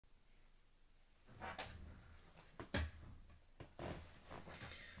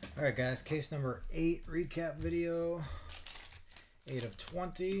All right, guys, case number 8 recap video, 8 of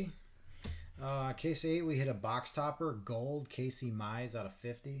 20. Case 8, we hit a box topper, gold, Casey Mize out of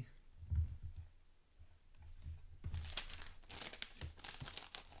 50.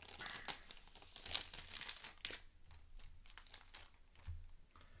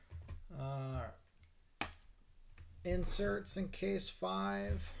 Inserts in case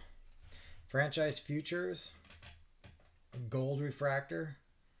 5, franchise futures, gold refractor,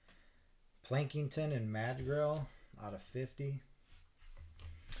 Plankington and Madrigal out of 50.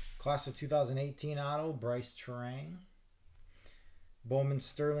 Class of 2018 auto, Bryce Terang. Bowman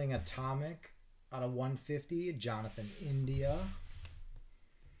Sterling Atomic out of 150, Jonathan India.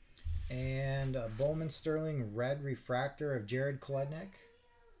 And a Bowman Sterling Red Refractor of Jared Klednick.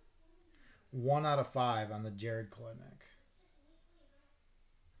 1 out of 5 on the Jared Klednick.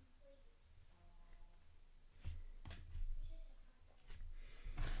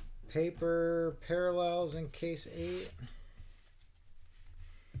 Paper parallels in case 8.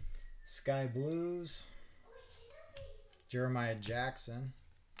 Sky Blues. Jeremiah Jackson.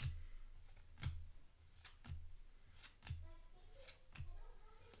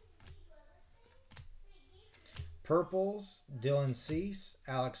 Purples, Dylan Cease,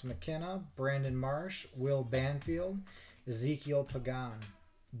 Alex McKenna, Brandon Marsh, Will Banfield, Ezekiel Pagan.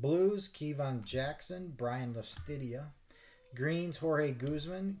 Blues, Kevon Jackson, Brian Lefstidia. Greens, Jorge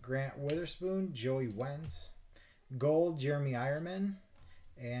Guzman, Grant Witherspoon, Joey Wentz. Gold, Jeremy Ironman.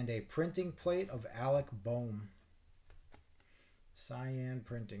 And a printing plate of Alec Bohm. Cyan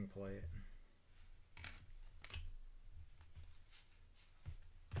printing plate.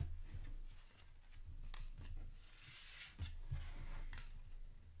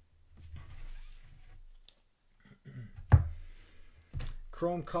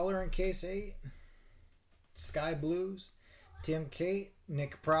 Chrome color in case 8. Sky Blues. Tim Cate,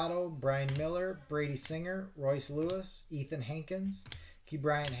 Nick Prado, Brian Miller, Brady Singer, Royce Lewis, Ethan Hankins,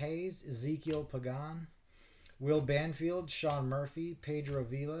 Ke'Bryan Hayes, Ezekiel Pagan. Will Banfield, Sean Murphy, Pedro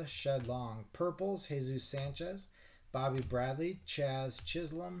Vila, Shed Long. Purples, Jesus Sanchez, Bobby Bradley, Chaz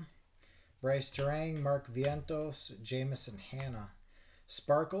Chisholm, Bryce Terang, Mark Vientos, Jamison Hanna.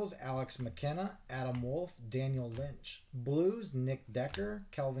 Sparkles, Alex McKenna, Adam Wolf, Daniel Lynch. Blues, Nick Decker,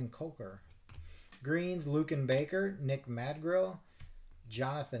 Kelvin Coker. Greens, Lucan Baker, Nick Madrigal,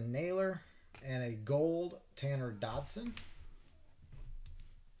 Jonathan Naylor, and a gold, Tanner Dodson.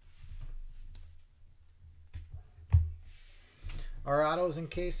 Our autos in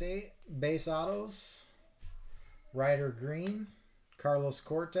case 8, base autos, Ryder Green, Carlos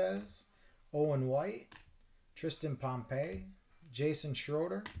Cortez, Owen White, Tristan Pompey, Jason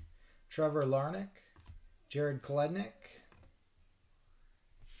Schroeder, Trevor Larnach, Jared Klednick,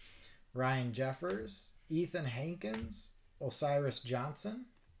 Ryan Jeffers, Ethan Hankins, Osiris Johnson,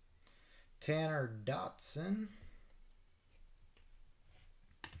 Tanner Dotson,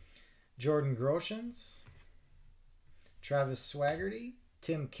 Jordan Groshans, Travis Swaggerty,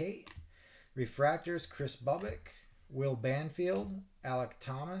 Tim Cate, Refractors Chris Bubbick, Will Banfield, Alec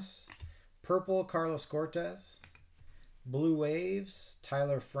Thomas, Purple Carlos Cortez, Blue Waves,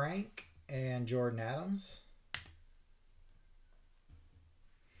 Tyler Frank, and Jordan Adams.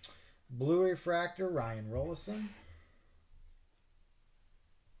 Blue Refractor, Ryan Rollison.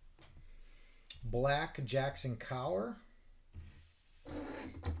 Black, Jackson Cower.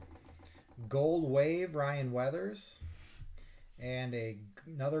 Gold Wave, Ryan Weathers. And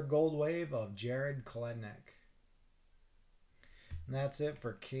another gold wave of Jared Klednick. And that's it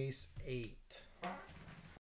for case 8.